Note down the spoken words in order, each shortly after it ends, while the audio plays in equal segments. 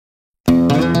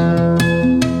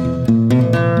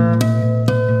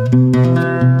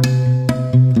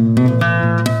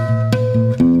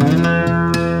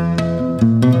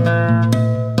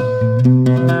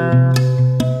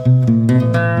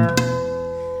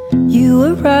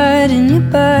riding your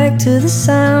bike to the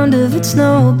sound of It's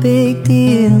No Big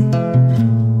Deal.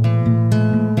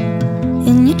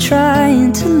 And you're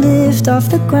trying to lift off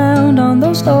the ground on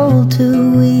those old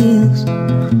two wheels.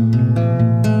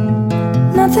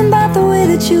 Nothing about the way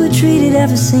that you were treated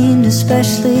ever seemed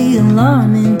especially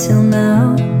alarming till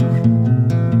now.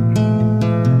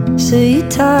 So you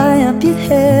tie up your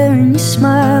hair and you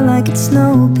smile like it's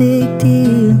no big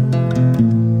deal.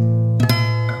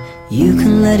 You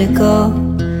can let it go,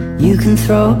 you can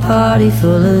throw a party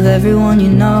full of everyone you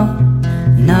know,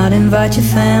 not invite your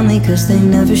family cause they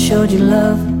never showed you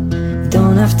love. You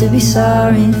don't have to be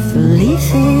sorry for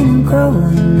leaving and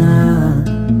growing up.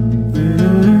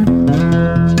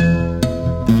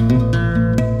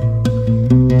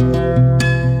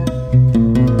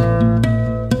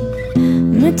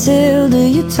 Matilda,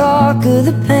 you talk of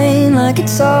the pain like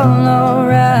it's all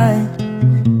alright,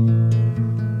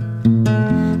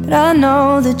 but I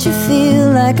know that you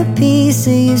feel like a piece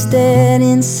of you's dead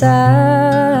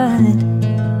inside.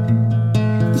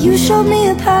 You showed me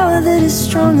a power that is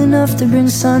strong enough to bring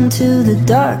sun to the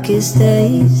darkest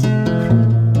days.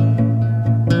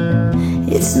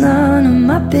 It's none of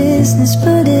my business,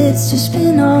 but it's just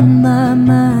been on my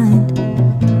mind.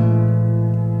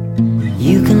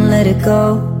 You can let it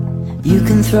go, you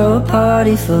can throw a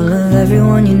party full of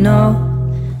everyone you know,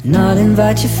 not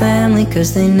invite your family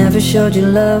cause they never showed you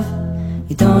love.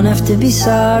 You don't have to be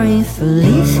sorry for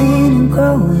leaving and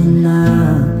growing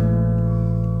up.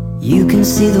 You can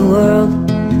see the world,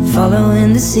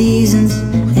 following the seasons,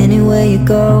 anywhere you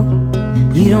go.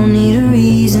 You don't need a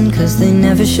reason cause they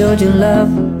never showed you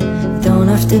love. You don't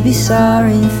have to be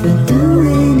sorry for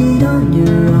doing it on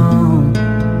your own.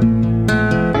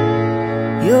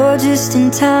 You're just in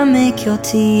time, make your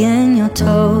tea and your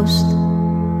toast.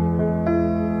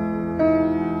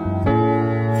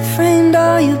 You framed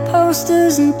all your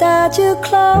posters and dyed your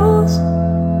clothes.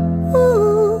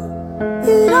 Ooh,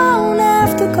 you don't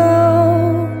have to go,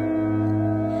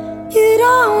 you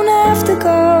don't have to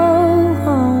go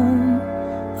home.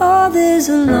 Oh, there's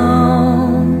a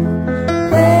long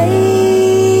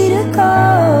way to go.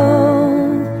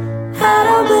 I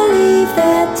don't believe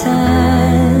that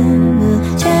time will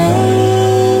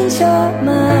change your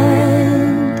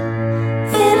mind.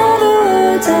 In other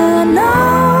words, I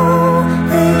know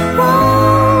they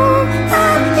won't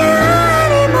have you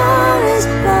anymore as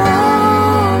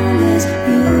long as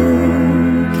you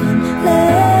can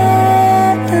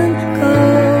let them go.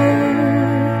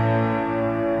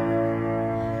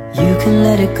 You can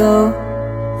let it go,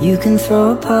 you can throw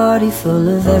a party full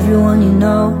of everyone you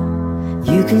know.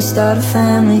 You can start a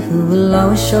family who will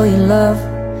always show you love.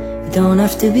 You don't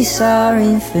have to be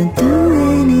sorry for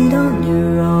doing it on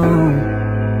your own.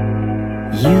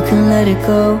 You can let it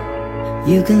go,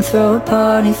 you can throw a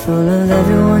party full of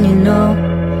everyone you know.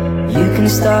 You can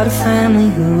start a family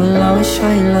who will always show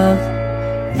you love.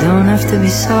 You don't have to be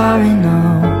sorry,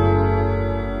 no.